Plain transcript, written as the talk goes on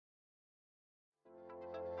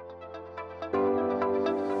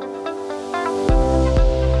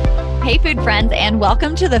Hey, food friends, and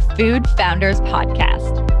welcome to the Food Founders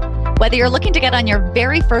Podcast. Whether you're looking to get on your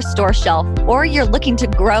very first store shelf or you're looking to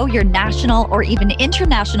grow your national or even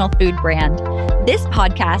international food brand, this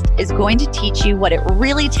podcast is going to teach you what it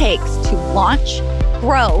really takes to launch,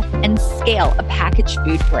 grow, and scale a packaged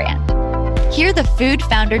food brand. Hear the food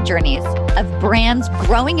founder journeys of brands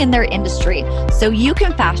growing in their industry so you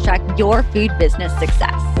can fast track your food business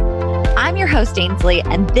success. I'm your host, Ainsley,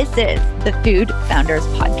 and this is the Food Founders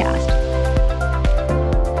Podcast.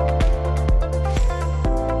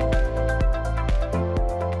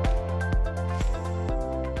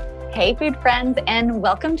 Hey, food friends, and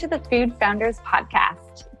welcome to the Food Founders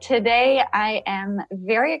Podcast. Today, I am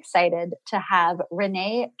very excited to have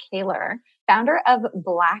Renee Kaler, founder of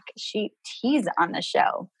Black Sheep Teas, on the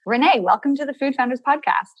show. Renee, welcome to the Food Founders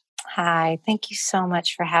Podcast. Hi, thank you so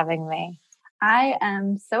much for having me. I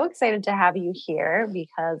am so excited to have you here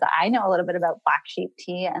because I know a little bit about Black Sheep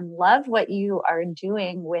Tea and love what you are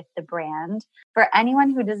doing with the brand. For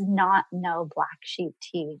anyone who does not know Black Sheep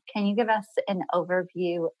Tea, can you give us an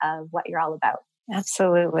overview of what you're all about?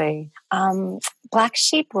 Absolutely. Black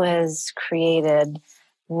Sheep was created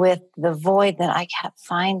with the void that I kept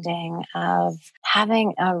finding of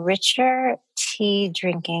having a richer tea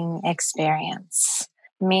drinking experience,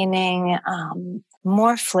 meaning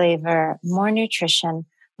more flavor, more nutrition,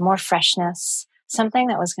 more freshness, something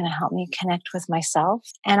that was going to help me connect with myself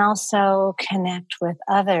and also connect with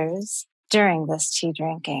others during this tea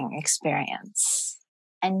drinking experience.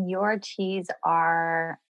 And your teas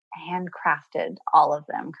are handcrafted, all of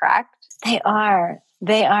them, correct? They are.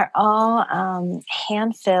 They are all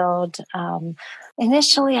hand-filled.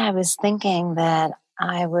 Initially, I was thinking that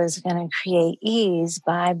I was going to create ease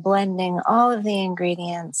by blending all of the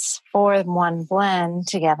ingredients for one blend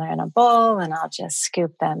together in a bowl, and I'll just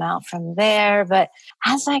scoop them out from there. But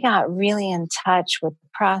as I got really in touch with the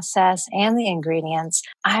process and the ingredients,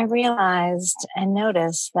 I realized and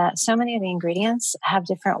noticed that so many of the ingredients have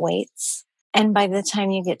different weights. And by the time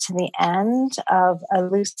you get to the end of a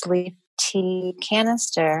loose leaf tea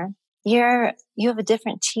canister, you have a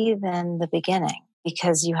different tea than the beginning,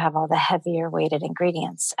 because you have all the heavier weighted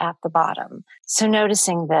ingredients at the bottom. So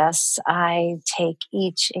noticing this, I take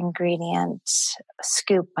each ingredient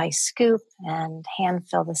scoop by scoop and hand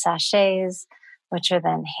fill the sachets, which are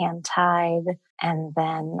then hand tied, and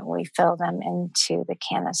then we fill them into the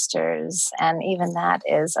canisters. And even that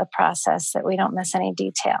is a process that we don't miss any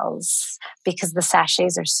details because the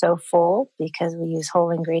sachets are so full because we use whole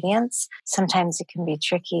ingredients. Sometimes it can be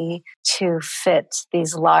tricky to fit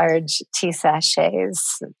these large tea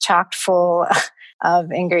sachets chock full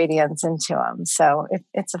of ingredients into them. So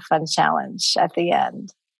it's a fun challenge at the end.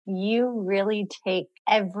 You really take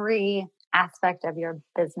every aspect of your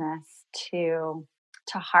business to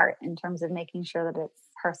heart in terms of making sure that it's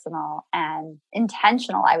personal and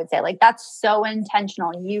intentional, I would say. Like, that's so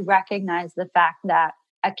intentional. You recognize the fact that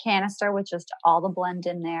a canister with just all the blend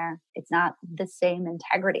in there, it's not the same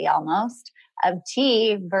integrity almost of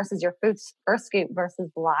tea versus your first scoop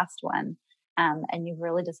versus the last one. And you've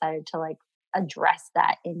really decided to address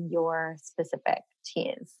that in your specific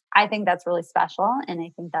teas. I think that's really special. And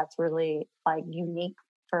I think that's really unique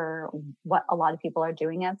for what a lot of people are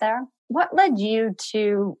doing out there. What led you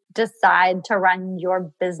to decide to run your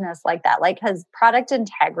business like that? Has product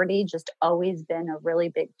integrity just always been a really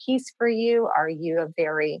big piece for you? Are you a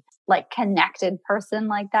very connected person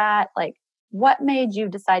like that? What made you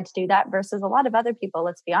decide to do that versus a lot of other people?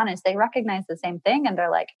 Let's be honest, they recognize the same thing and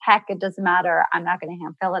they're like, heck, it doesn't matter. I'm not going to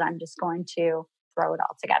hand fill it. I'm just going to throw it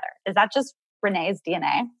all together. Is that just Renee's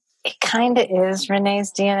DNA? It kind of is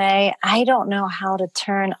Renee's DNA. I don't know how to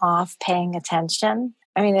turn off paying attention.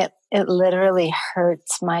 I mean, it literally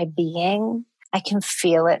hurts my being. I can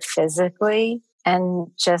feel it physically.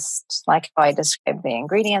 And just like how I described the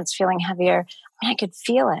ingredients feeling heavier, I could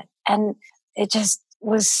feel it. And it just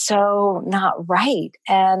was so not right.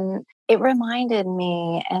 And it reminded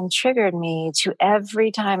me and triggered me to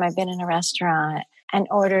every time I've been in a restaurant and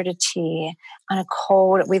ordered a tea on a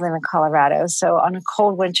cold, we live in Colorado, so on a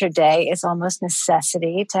cold winter day, it's almost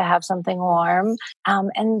necessity to have something warm.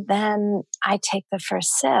 And then I take the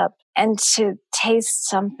first sip, and to taste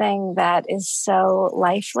something that is so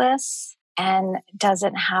lifeless and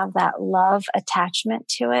doesn't have that love attachment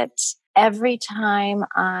to it. Every time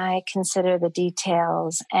I consider the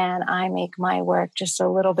details and I make my work just a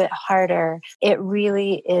little bit harder, it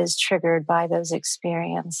really is triggered by those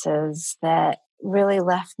experiences that really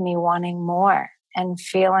left me wanting more and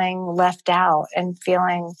feeling left out and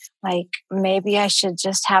feeling like maybe I should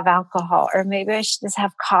just have alcohol or maybe I should just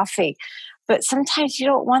have coffee. But sometimes you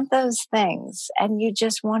don't want those things and you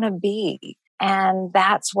just want to be. And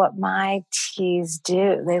that's what my teas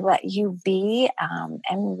do. They let you be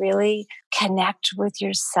and really connect with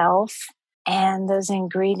yourself. And those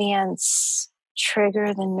ingredients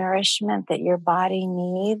trigger the nourishment that your body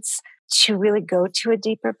needs to really go to a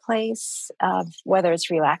deeper place of whether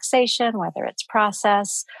it's relaxation, whether it's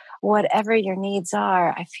process, whatever your needs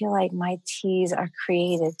are. I feel like my teas are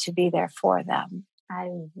created to be there for them. I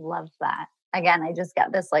love that. Again, I just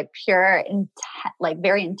get this like pure, like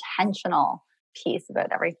very intentional piece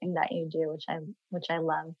about everything that you do, which I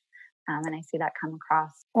love. And I see that come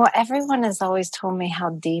across. Well, everyone has always told me how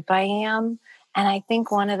deep I am. And I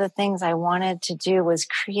think one of the things I wanted to do was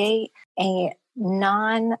create a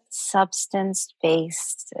non-substance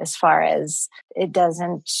based, as far as it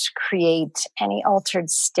doesn't create any altered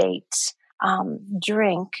state,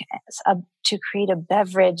 drink to create a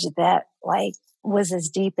beverage that like was as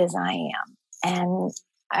deep as I am. And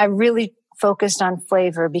I really focused on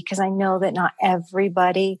flavor because I know that not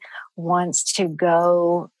everybody wants to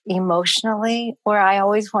go emotionally where I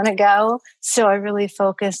always want to go. So I really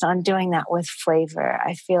focused on doing that with flavor.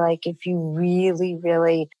 I feel like if you really,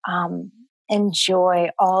 really enjoy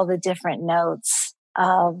all the different notes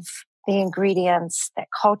of the ingredients that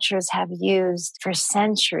cultures have used for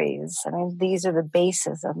centuries. I mean, these are the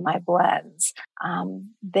bases of my blends.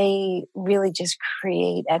 They really just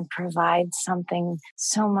create and provide something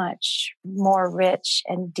so much more rich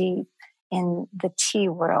and deep in the tea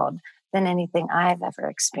world than anything I've ever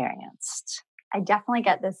experienced. I definitely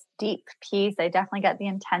get this deep piece. I definitely get the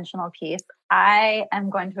intentional piece. I am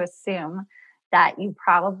going to assume that you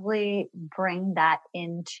probably bring that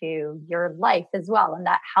into your life as well, and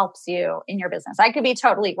that helps you in your business. I could be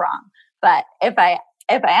totally wrong, but if I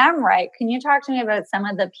am right, can you talk to me about some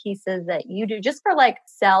of the pieces that you do just for like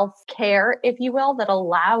self-care, if you will, that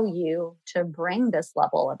allow you to bring this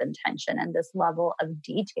level of intention and this level of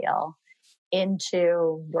detail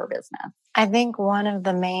into your business? I think one of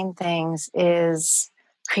the main things is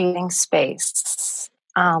creating space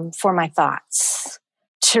for my thoughts,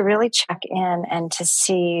 to really check in and to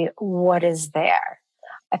see what is there.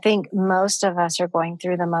 I think most of us are going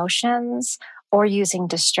through the motions or using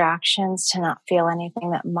distractions to not feel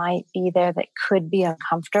anything that might be there that could be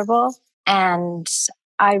uncomfortable. And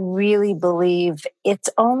I really believe it's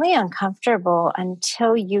only uncomfortable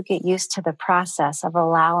until you get used to the process of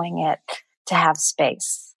allowing it to have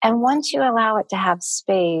space. And once you allow it to have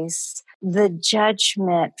space, the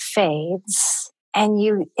judgment fades.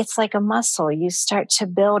 And it's like a muscle. You start to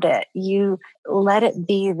build it. You let it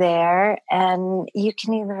be there and you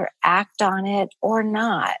can either act on it or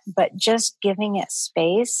not, but just giving it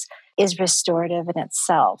space is restorative in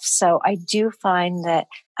itself. So I do find that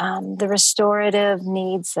the restorative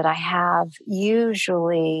needs that I have,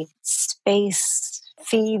 usually space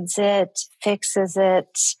feeds it, fixes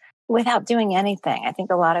it, without doing anything. I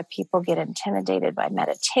think a lot of people get intimidated by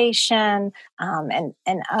meditation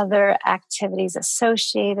and other activities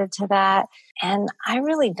associated to that. And I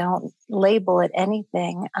really don't label it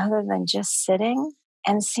anything other than just sitting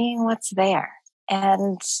and seeing what's there.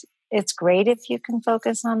 And it's great if you can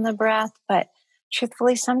focus on the breath, but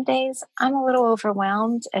truthfully, some days I'm a little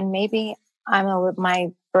overwhelmed and maybe my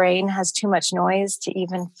brain has too much noise to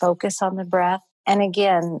even focus on the breath. And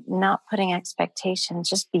again, not putting expectations,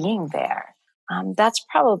 just being there. That's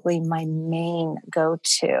probably my main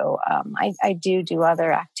go-to. I do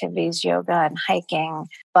other activities, yoga and hiking,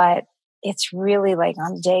 but it's really like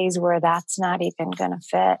on days where that's not even going to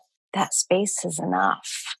fit, that space is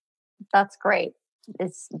enough. That's great.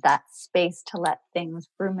 It's that space to let things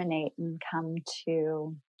ruminate and come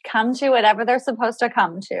to whatever they're supposed to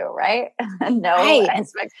come to, right? No right.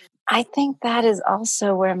 expectations. I think that is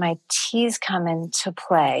also where my teas come into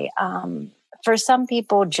play. For some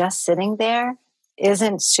people, just sitting there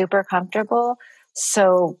isn't super comfortable.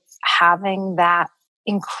 So having that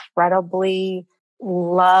incredibly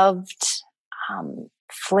loved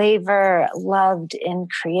flavor, loved in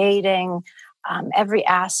creating every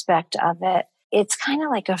aspect of it, it's kind of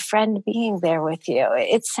like a friend being there with you.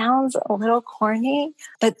 It sounds a little corny,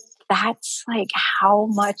 but that's like how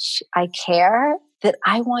much I care, that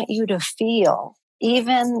I want you to feel,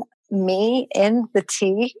 even me in the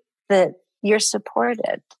tea, that you're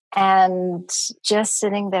supported. And just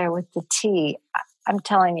sitting there with the tea, I'm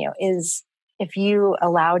telling you, is if you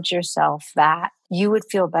allowed yourself that, you would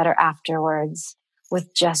feel better afterwards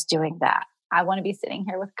with just doing that. I want to be sitting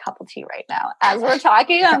here with a cup of tea right now. As we're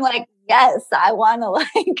talking, I'm like, yes, I want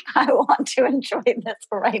to enjoy this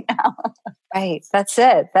right now. Right. That's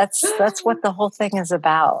it. That's what the whole thing is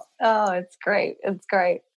about. Oh, it's great. It's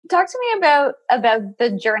great. Talk to me about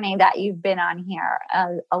the journey that you've been on here.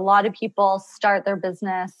 A lot of people start their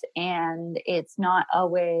business and it's not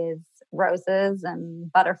always roses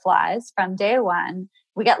and butterflies from day one.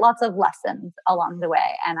 We get lots of lessons along the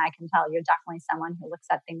way. And I can tell you're definitely someone who looks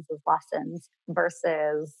at things as lessons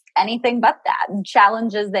versus anything but that.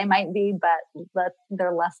 Challenges they might be, but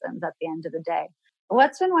they're lessons at the end of the day.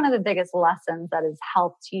 What's been one of the biggest lessons that has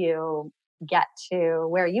helped you get to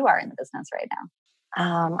where you are in the business right now?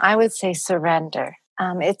 I would say surrender.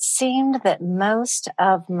 It seemed that most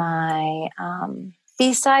of my,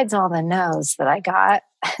 besides all the no's that I got,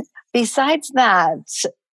 besides that,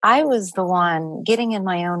 I was the one getting in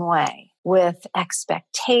my own way with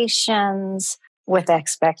expectations, with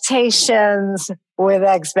expectations, with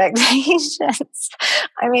expectations.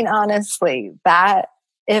 I mean, honestly, that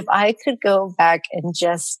if I could go back and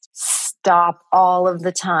just stop all of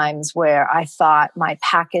the times where I thought my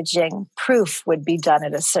packaging proof would be done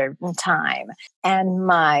at a certain time and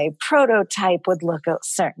my prototype would look a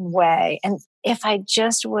certain way. And if I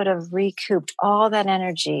just would have recouped all that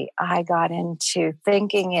energy I got into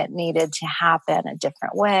thinking it needed to happen a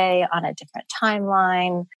different way on a different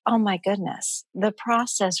timeline, oh my goodness, the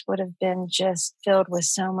process would have been just filled with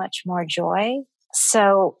so much more joy.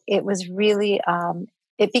 So it was really,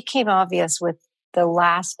 it became obvious with the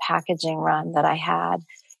last packaging run that I had.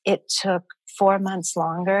 It took 4 months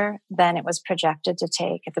longer than it was projected to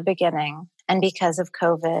take at the beginning. And because of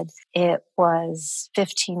COVID, it was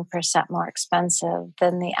 15% more expensive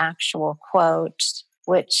than the actual quote,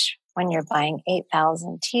 which when you're buying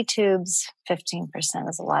 8,000 T-tubes, 15%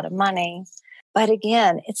 is a lot of money. But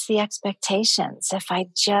again, it's the expectations. If I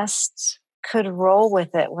just could roll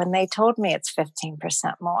with it when they told me it's 15%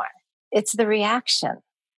 more, it's the reaction.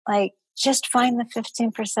 Like, just find the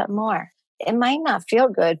 15% more. It might not feel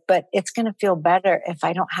good, but it's going to feel better if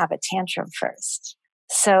I don't have a tantrum first.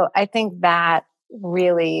 So I think that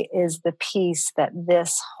really is the piece that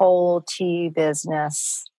this whole tea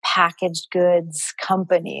business, packaged goods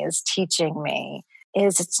company is teaching me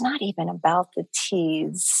is it's not even about the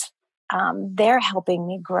teas. They're helping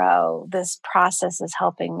me grow. This process is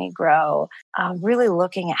helping me grow. Really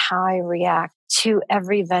looking at how I react to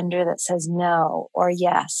every vendor that says no or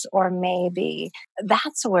yes or maybe.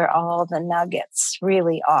 That's where all the nuggets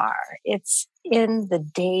really are. It's in the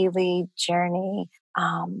daily journey,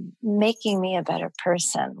 making me a better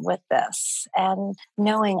person with this and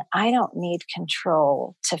knowing I don't need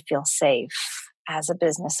control to feel safe as a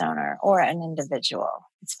business owner or an individual.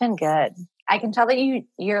 It's been good. I can tell that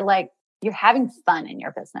you're having fun in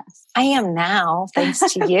your business. I am now, thanks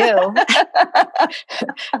to you,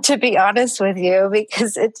 to be honest with you,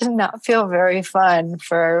 because it did not feel very fun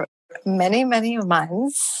for many, many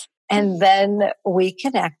months. And then we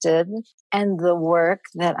connected, and the work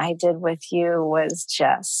that I did with you was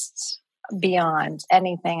just beyond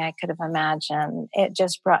anything I could have imagined. It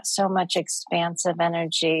just brought so much expansive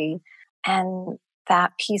energy and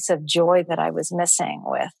that piece of joy that I was missing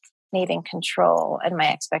with needing control and my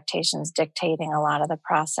expectations dictating a lot of the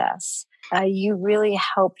process. You really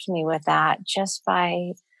helped me with that just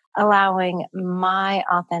by allowing my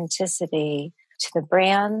authenticity to the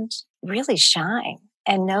brand really shine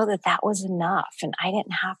and know that that was enough. And I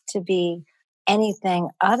didn't have to be anything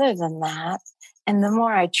other than that. And the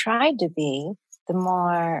more I tried to be, the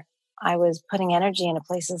more I was putting energy into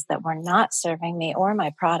places that were not serving me or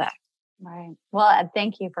my product. Right. Well,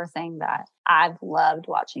 thank you for saying that. I've loved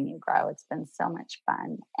watching you grow. It's been so much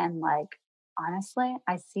fun. And like, honestly,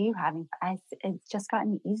 I see you it's just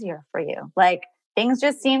gotten easier for you. Like things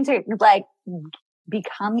just seem to like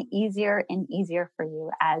become easier and easier for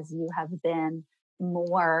you as you have been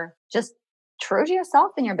more just true to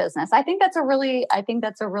yourself in your business. I think that's a really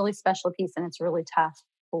special piece. And it's really tough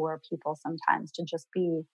for people sometimes to just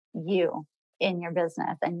be you in your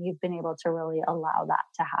business, and you've been able to really allow that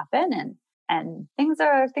to happen, and things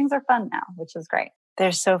are fun now, which is great.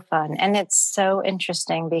 They're so fun, and it's so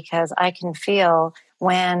interesting because I can feel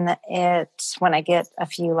when I get a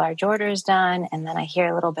few large orders done, and then I hear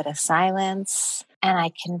a little bit of silence, and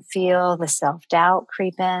I can feel the self-doubt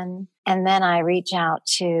creep in, and then I reach out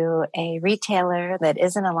to a retailer that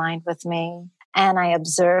isn't aligned with me. And I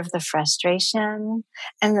observe the frustration.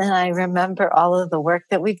 And then I remember all of the work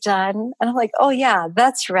that we've done. And I'm like, oh yeah,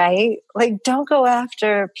 that's right. Like, don't go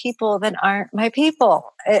after people that aren't my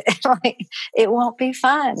people. It won't be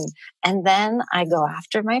fun. And then I go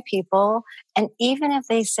after my people. And even if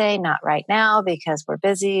they say not right now because we're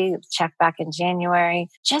busy, check back in January,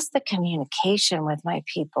 just the communication with my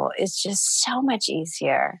people is just so much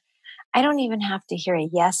easier. I don't even have to hear a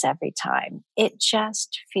yes every time. It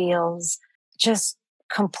just feels just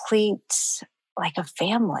complete, like a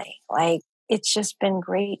family. Like, it's just been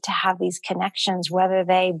great to have these connections, whether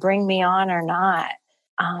they bring me on or not.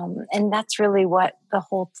 And that's really what the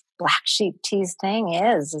whole Black Sheep Teas thing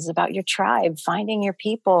is about your tribe, finding your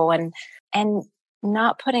people and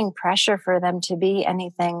not putting pressure for them to be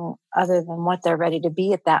anything other than what they're ready to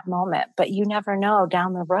be at that moment. But you never know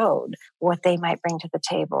down the road what they might bring to the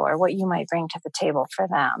table or what you might bring to the table for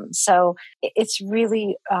them. So it's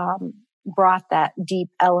really brought that deep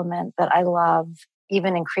element that I love,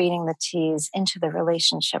 even in creating the teas, into the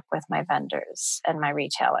relationship with my vendors and my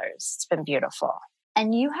retailers. It's been beautiful.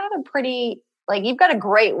 And you have a pretty, like, you've got a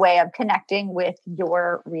great way of connecting with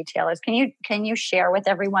your retailers. Can you share with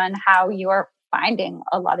everyone how you're finding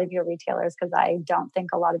a lot of your retailers? Because I don't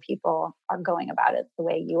think a lot of people are going about it the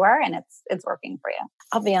way you are, and it's working for you.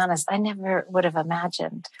 I'll be honest, I never would have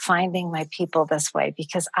imagined finding my people this way,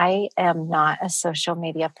 because I am not a social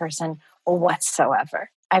media person whatsoever.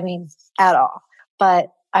 I mean, at all.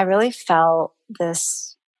 But I really felt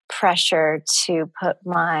this pressure to put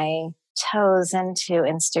my toes into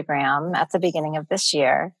Instagram at the beginning of this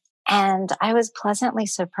year. And I was pleasantly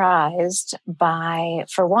surprised by,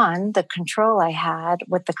 for one, the control I had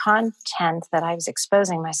with the content that I was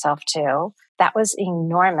exposing myself to. That was an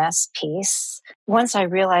enormous piece. Once I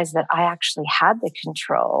realized that I actually had the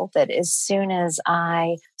control, that as soon as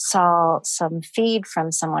I saw some feed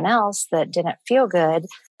from someone else that didn't feel good,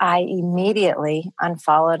 I immediately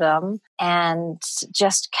unfollowed them and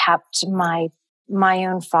just kept my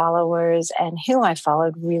own followers and who I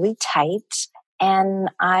followed really tight. And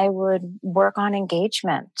I would work on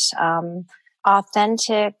engagement,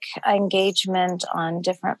 authentic engagement on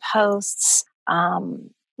different posts,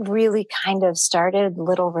 really kind of started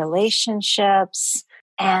little relationships.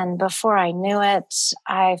 And before I knew it,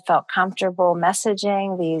 I felt comfortable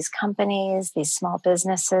messaging these companies, these small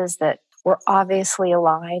businesses that were obviously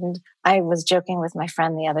aligned. I was joking with my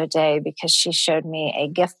friend the other day because she showed me a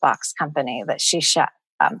gift box company that she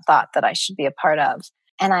thought that I should be a part of.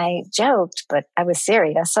 And I joked, but I was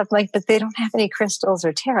serious. I'm like, but they don't have any crystals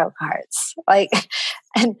or tarot cards. Like,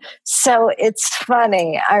 and so it's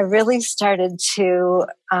funny. I really started to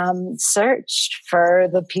search for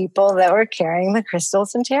the people that were carrying the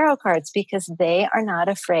crystals and tarot cards, because they are not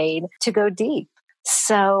afraid to go deep.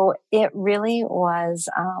 So it really was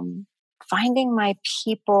finding my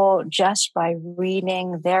people just by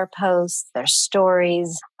reading their posts, their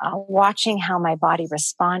stories, watching how my body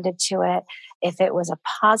responded to it. If it was a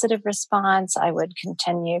positive response, I would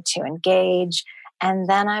continue to engage. And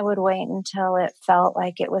then I would wait until it felt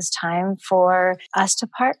like it was time for us to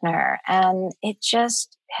partner. And it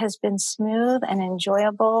just has been smooth and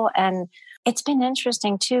enjoyable. And it's been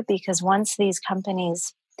interesting too, because once these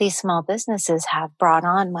companies, these small businesses have brought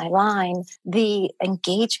on my line, the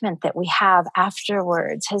engagement that we have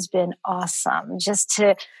afterwards has been awesome. Just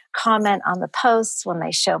to comment on the posts when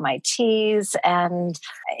they show my teas. And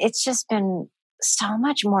it's just been so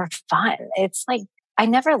much more fun. It's like, I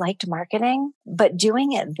never liked marketing, but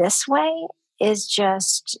doing it this way is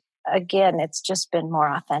just, again, it's just been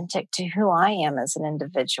more authentic to who I am as an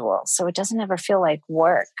individual. So it doesn't ever feel like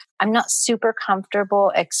work. I'm not super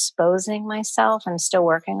comfortable exposing myself. I'm still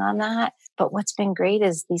working on that. But what's been great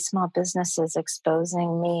is these small businesses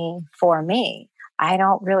exposing me for me. I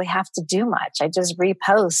don't really have to do much. I just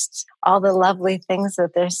repost all the lovely things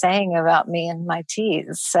that they're saying about me and my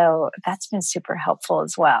teas. So that's been super helpful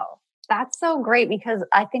as well. That's so great, because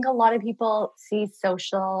I think a lot of people see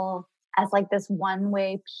social as like this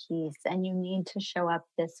one-way piece, and you need to show up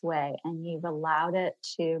this way, and you've allowed it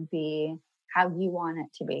to be how you want it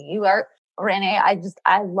to be. You are, Renee,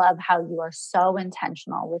 I love how you are so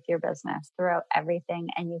intentional with your business throughout everything,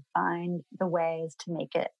 and you find the ways to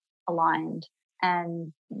make it aligned,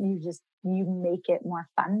 and you make it more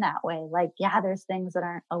fun that way. Like, yeah, there's things that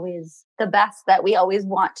aren't always the best that we always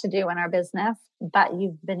want to do in our business, but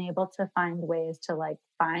you've been able to find ways to like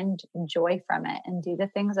find joy from it and do the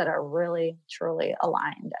things that are really, truly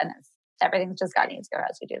aligned. And everything's just gotten easier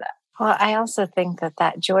as we do that. Well, I also think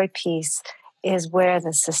that joy piece is where the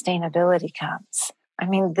sustainability comes. I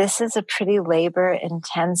mean, this is a pretty labor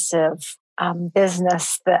intensive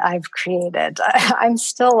business that I've created. I'm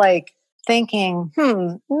still like thinking,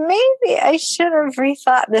 maybe I should have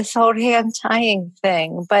rethought this whole hand tying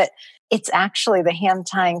thing. But it's actually the hand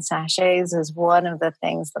tying sachets is one of the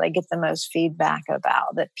things that I get the most feedback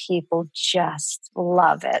about, that people just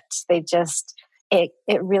love it. They just, it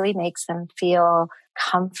really makes them feel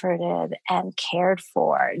comforted and cared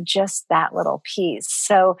for, just that little piece.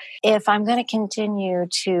 So if I'm going to continue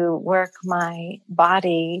to work my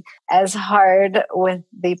body as hard with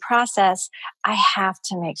the process, I have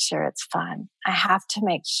to make sure it's fun. I have to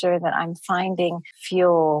make sure that I'm finding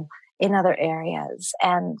fuel in other areas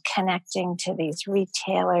and connecting to these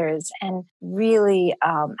retailers and really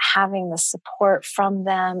having the support from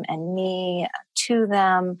them and me to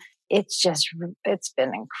them. It's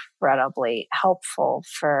been incredibly helpful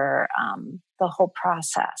for the whole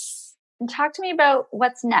process. And talk to me about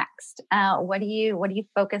what's next. What are you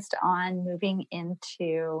focused on moving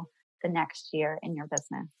into the next year in your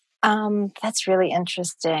business? That's really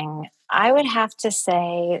interesting. I would have to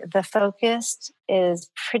say the focus is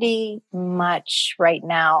pretty much right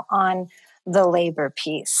now on the labor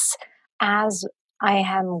piece. As I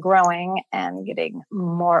am growing and getting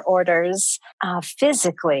more orders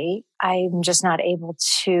physically, I'm just not able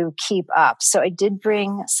to keep up. So I did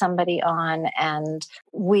bring somebody on, and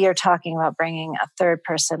we are talking about bringing a third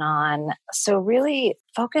person on. So really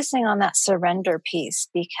focusing on that surrender piece,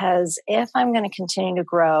 because if I'm going to continue to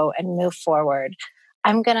grow and move forward,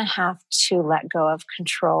 I'm going to have to let go of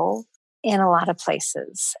control in a lot of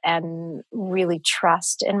places and really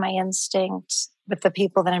trust in my instinct with the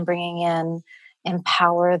people that I'm bringing in,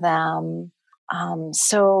 empower them.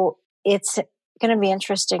 So it's going to be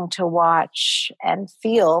interesting to watch and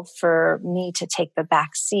feel for me to take the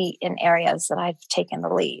back seat in areas that I've taken the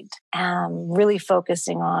lead. Really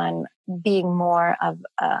focusing on being more of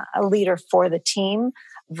a leader for the team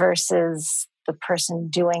versus the person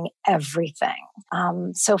doing everything.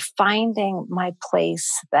 So finding my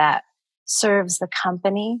place that serves the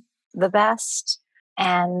company the best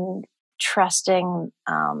and trusting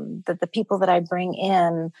that the people that I bring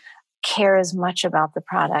in care as much about the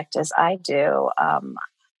product as I do.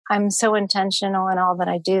 I'm so intentional in all that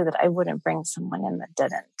I do that I wouldn't bring someone in that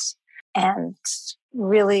didn't. And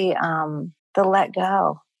really, the let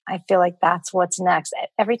go. I feel like that's what's next.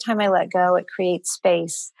 Every time I let go, it creates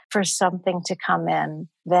space for something to come in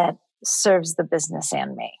that serves the business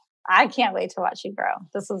and me. I can't wait to watch you grow.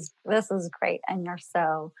 This is great. And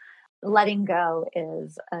letting go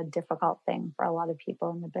is a difficult thing for a lot of people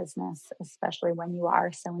in the business, especially when you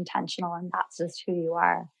are so intentional and that's just who you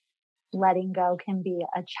are. Letting go can be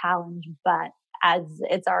a challenge, but as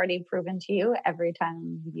it's already proven to you, every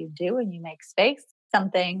time you do and you make space,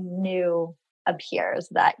 something new appears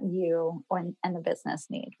that you and the business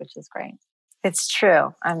need, which is great. It's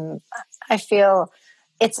true. I feel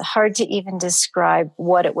it's hard to even describe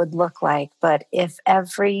what it would look like, but if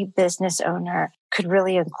every business owner could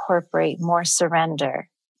really incorporate more surrender,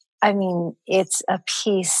 I mean, it's a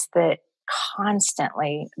piece that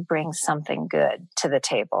constantly brings something good to the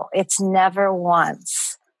table. I've never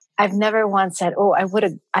once said, "Oh, I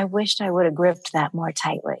wished I would have gripped that more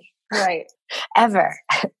tightly." Right. Ever.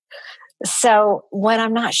 So when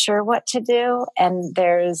I'm not sure what to do and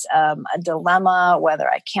there's a dilemma, whether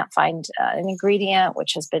I can't find an ingredient,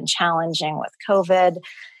 which has been challenging with COVID,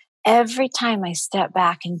 every time I step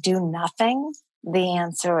back and do nothing, the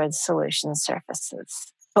answer or the solution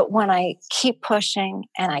surfaces. But when I keep pushing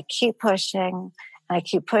and I keep pushing and I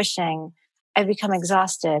keep pushing, I become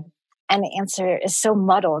exhausted and the answer is so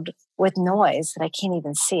muddled with noise that I can't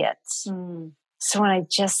even see it. Mm. So when I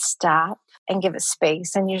just stop and give it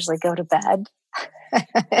space and usually go to bed,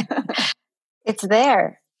 it's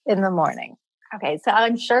there in the morning. Okay, so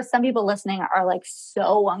I'm sure some people listening are like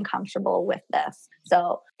so uncomfortable with this.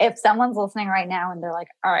 So if someone's listening right now and they're like,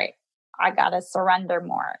 all right, I got to surrender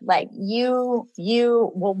more. Like you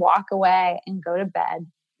will walk away and go to bed.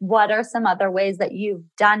 What are some other ways that you've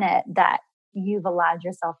done it that you've allowed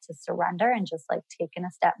yourself to surrender and just like taken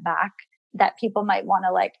a step back that people might want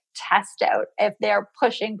to like test out if they're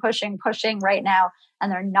pushing right now and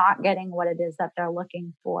they're not getting what it is that they're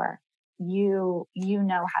looking for? You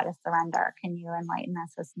know how to surrender. Can you enlighten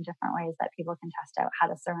us with some different ways that people can test out how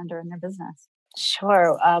to surrender in their business?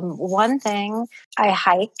 Sure. One thing, I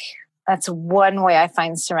hike. That's one way I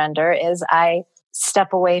find surrender is I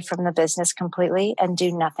step away from the business completely and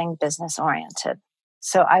do nothing business oriented.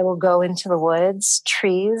 So I will go into the woods,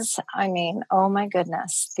 trees. I mean, oh my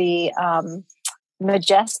goodness, the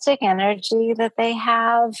majestic energy that they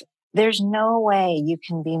have. There's no way you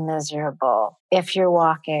can be miserable if you're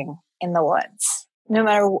walking in the woods, no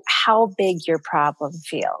matter how big your problem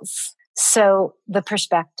feels. So the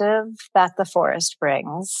perspective that the forest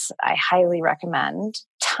brings, I highly recommend.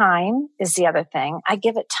 Time is the other thing. I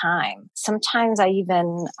give it time. Sometimes I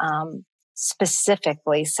even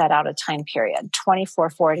specifically set out a time period, 24,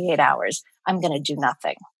 48 hours. I'm going to do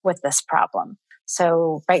nothing with this problem.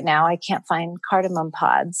 So right now I can't find cardamom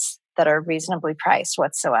pods that are reasonably priced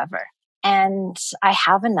whatsoever. And I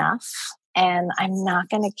have enough, and I'm not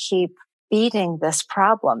going to keep beating this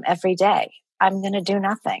problem every day. I'm going to do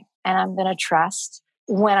nothing, and I'm going to trust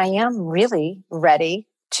when I am really ready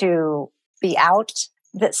to be out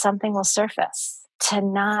that something will surface. To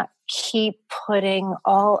not keep putting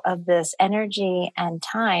all of this energy and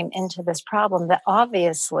time into this problem that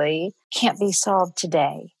obviously can't be solved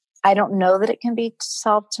today. I don't know that it can be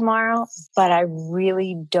solved tomorrow, but I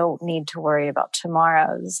really don't need to worry about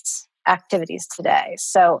tomorrow's activities today.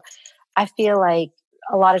 So I feel like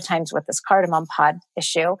a lot of times with this cardamom pod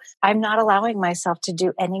issue, I'm not allowing myself to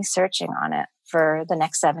do any searching on it for the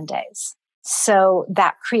next 7 days. So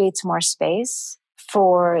that creates more space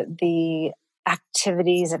for the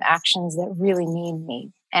activities and actions that really need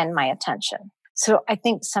me and my attention. So I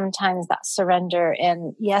think sometimes that surrender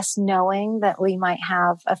and yes, knowing that we might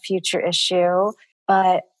have a future issue,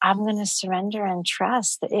 but I'm going to surrender and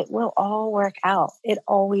trust that it will all work out. It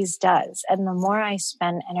always does. And the more I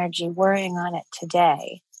spend energy worrying on it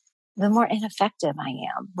today, the more ineffective I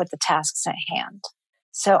am with the tasks at hand.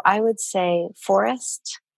 So I would say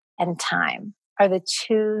forest and time are the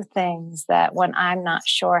two things that when I'm not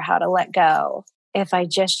sure how to let go, if I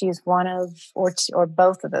just use one of or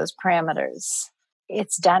both of those parameters,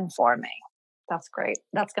 it's done for me. That's great.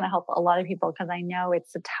 That's going to help a lot of people because I know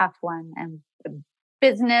it's a tough one. And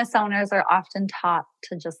business owners are often taught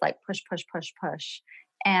to just like push, push, push, push.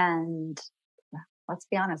 And let's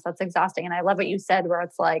be honest, that's exhausting. And I love what you said where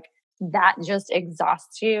it's like that just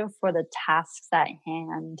exhausts you for the tasks at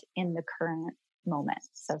hand in the current moment.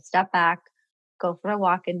 So step back, go for a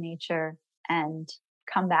walk in nature, and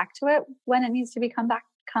come back to it when it needs to be come back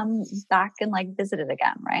and like visit it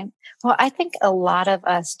again, right? Well, I think a lot of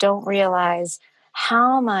us don't realize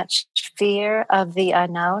how much fear of the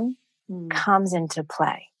unknown comes into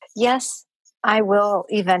play. Yes, I will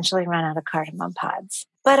eventually run out of cardamom pods,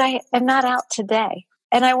 but I am not out today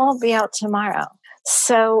and I won't be out tomorrow.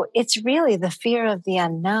 So it's really the fear of the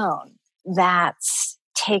unknown that's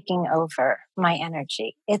taking over my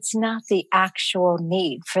energy. It's not the actual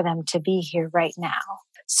need for them to be here right now.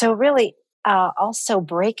 So really, also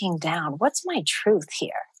breaking down, what's my truth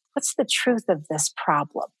here? What's the truth of this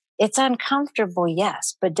problem? It's uncomfortable,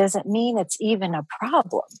 yes, but does it mean it's even a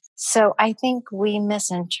problem? So I think we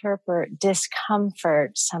misinterpret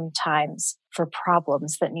discomfort sometimes for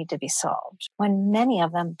problems that need to be solved, when many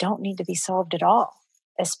of them don't need to be solved at all,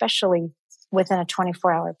 especially within a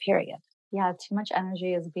 24-hour period. Yeah, too much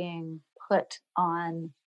energy is being put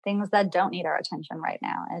on things that don't need our attention right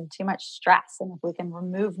now and too much stress. And if we can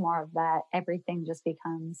remove more of that, everything just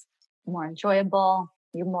becomes more enjoyable.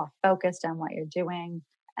 You're more focused on what you're doing.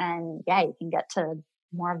 And yeah, you can get to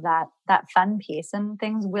more of that fun piece and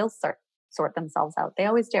things will sort themselves out. They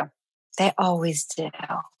always do. They always do.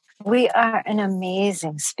 We are an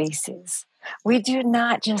amazing species. We do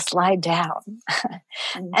not just lie down.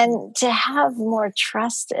 And to have more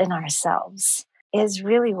trust in ourselves is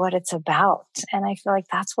really what it's about. And I feel like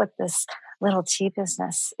that's what this little tea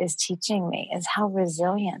business is teaching me, is how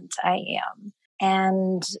resilient I am.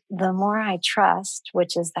 And the more I trust,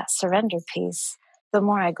 which is that surrender piece, the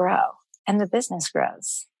more I grow and the business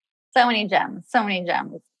grows. So many gems, so many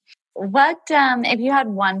gems. What, if you had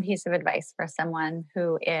one piece of advice for someone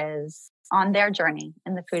who is on their journey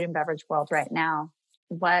in the food and beverage world right now,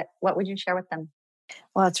 what would you share with them?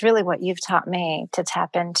 Well, it's really what you've taught me to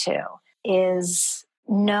tap into is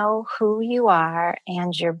know who you are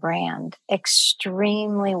and your brand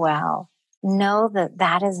extremely well. Know that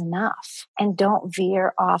that is enough and don't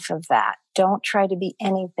veer off of that. Don't try to be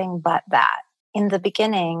anything but that. In the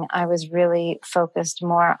beginning, I was really focused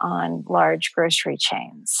more on large grocery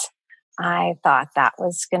chains. I thought that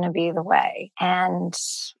was going to be the way. And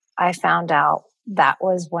I found out that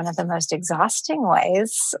was one of the most exhausting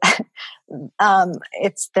ways.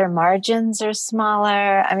 It's their margins are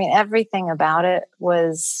smaller. I mean, everything about it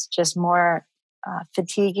was just more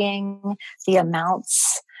fatiguing, the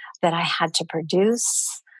amounts that I had to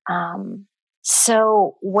produce.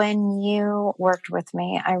 So when you worked with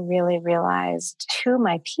me, I really realized who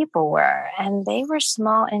my people were, and they were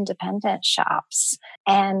small independent shops.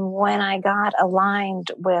 And when I got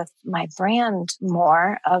aligned with my brand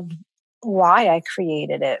more of why I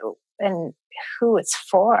created it and who it's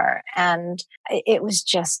for, and it was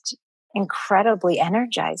just incredibly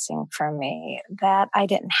energizing for me that I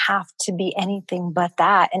didn't have to be anything but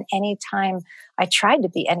that. And anytime I tried to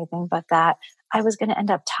be anything but that, I was going to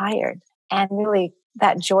end up tired. And really,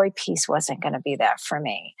 that joy piece wasn't going to be there for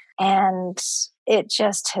me. And it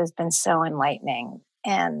just has been so enlightening.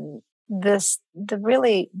 And the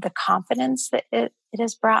confidence that it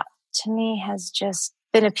has brought to me has just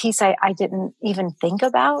been a piece I didn't even think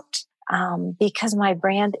about because my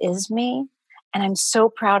brand is me and I'm so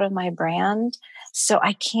proud of my brand. So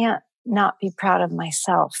I can't not be proud of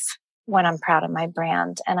myself when I'm proud of my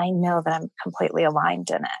brand. And I know that I'm completely aligned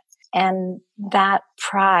in it. And that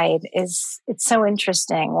pride it's so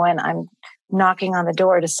interesting when I'm knocking on the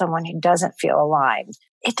door to someone who doesn't feel aligned.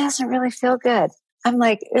 It doesn't really feel good. I'm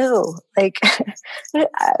like, ew, like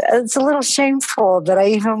it's a little shameful that I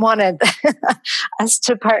even wanted us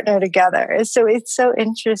to partner together. So it's so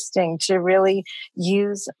interesting to really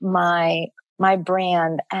use my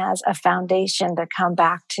brand as a foundation to come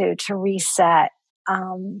back to reset.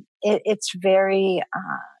 It's very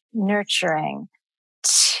nurturing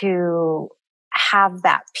to have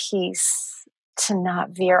that peace, to not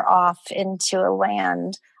veer off into a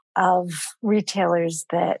land of retailers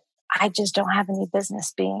that I just don't have any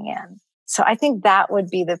business being in. So I think that would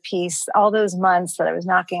be the piece. All those months that I was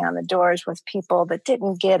knocking on the doors with people that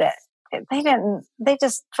didn't get it. They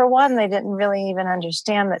just, for one, they didn't really even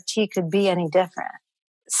understand that tea could be any different.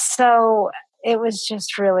 So it was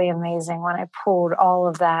just really amazing when I pulled all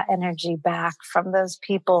of that energy back from those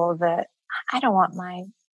people that I don't want my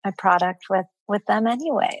product with them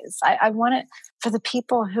anyways. I want it for the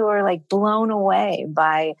people who are like blown away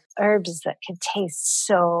by herbs that can taste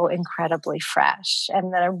so incredibly fresh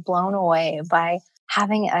and that are blown away by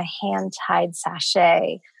having a hand-tied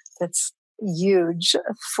sachet that's huge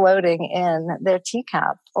floating in their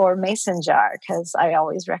teacup or mason jar, because I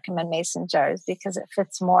always recommend mason jars because it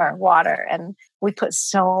fits more water. And we put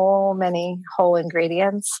so many whole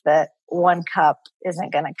ingredients that one cup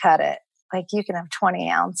isn't going to cut it. Like you can have 20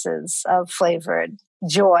 ounces of flavored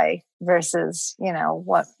joy versus,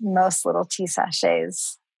 what most little tea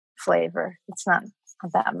sachets flavor. It's not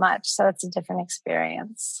that much. So it's a different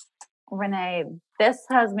experience. Renee, this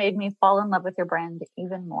has made me fall in love with your brand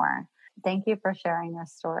even more. Thank you for sharing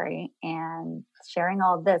this story and sharing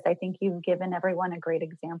all of this. I think you've given everyone a great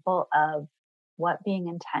example of what being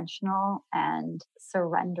intentional and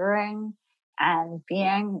surrendering and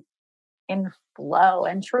being in flow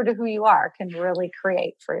and true to who you are can really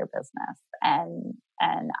create for your business. And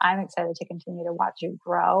I'm excited to continue to watch you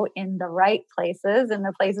grow in the right places, in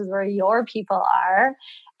the places where your people are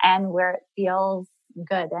and where it feels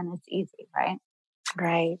good and it's easy, right?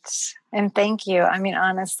 Right. And thank you. I mean,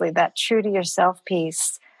 honestly, that true to yourself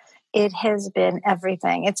piece, it has been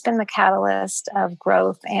everything. It's been the catalyst of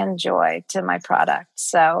growth and joy to my product.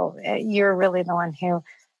 So you're really the one who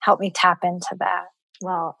helped me tap into that.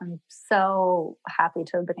 Well, I'm so happy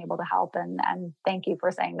to have been able to help. And thank you for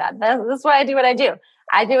saying that. This is why I do what I do.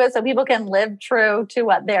 I do it so people can live true to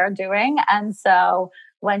what they're doing. And so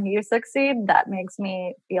when you succeed, that makes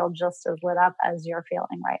me feel just as lit up as you're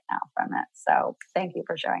feeling right now from it. So thank you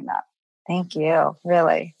for sharing that. Thank you.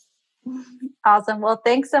 Really. Awesome. Well,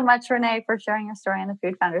 thanks so much, Renee, for sharing your story on the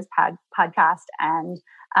Food Founders podcast. And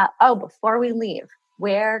before we leave,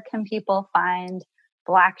 where can people find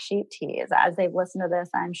Black Sheep Teas? As they've listened to this,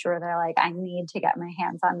 I'm sure they're like, I need to get my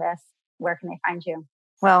hands on this. Where can they find you?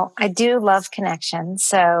 Well, I do love connections.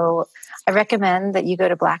 So I recommend that you go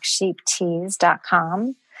to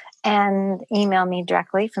blacksheepteas.com and email me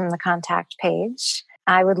directly from the contact page.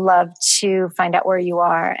 I would love to find out where you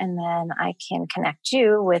are, and then I can connect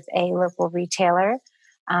you with a local retailer.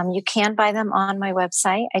 You can buy them on my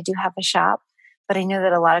website. I do have a shop, but I know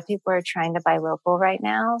that a lot of people are trying to buy local right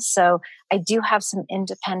now. So I do have some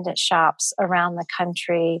independent shops around the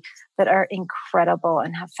country that are incredible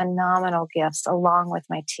and have phenomenal gifts along with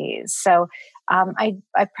my teas. So I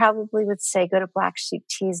probably would say go to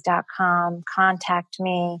blacksheepteas.com, contact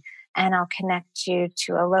me, and I'll connect you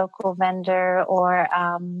to a local vendor, or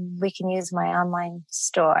we can use my online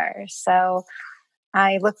store. So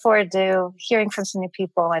I look forward to hearing from some new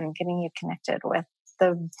people and getting you connected with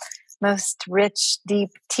the most rich,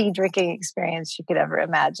 deep tea drinking experience you could ever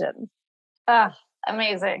imagine.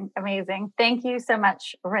 Amazing. Amazing. Thank you so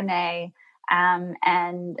much, Renee.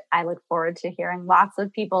 And I look forward to hearing lots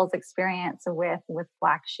of people's experience with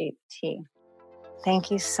Black Sheep Tea.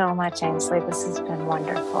 Thank you so much, Ainsley. This has been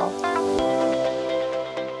wonderful.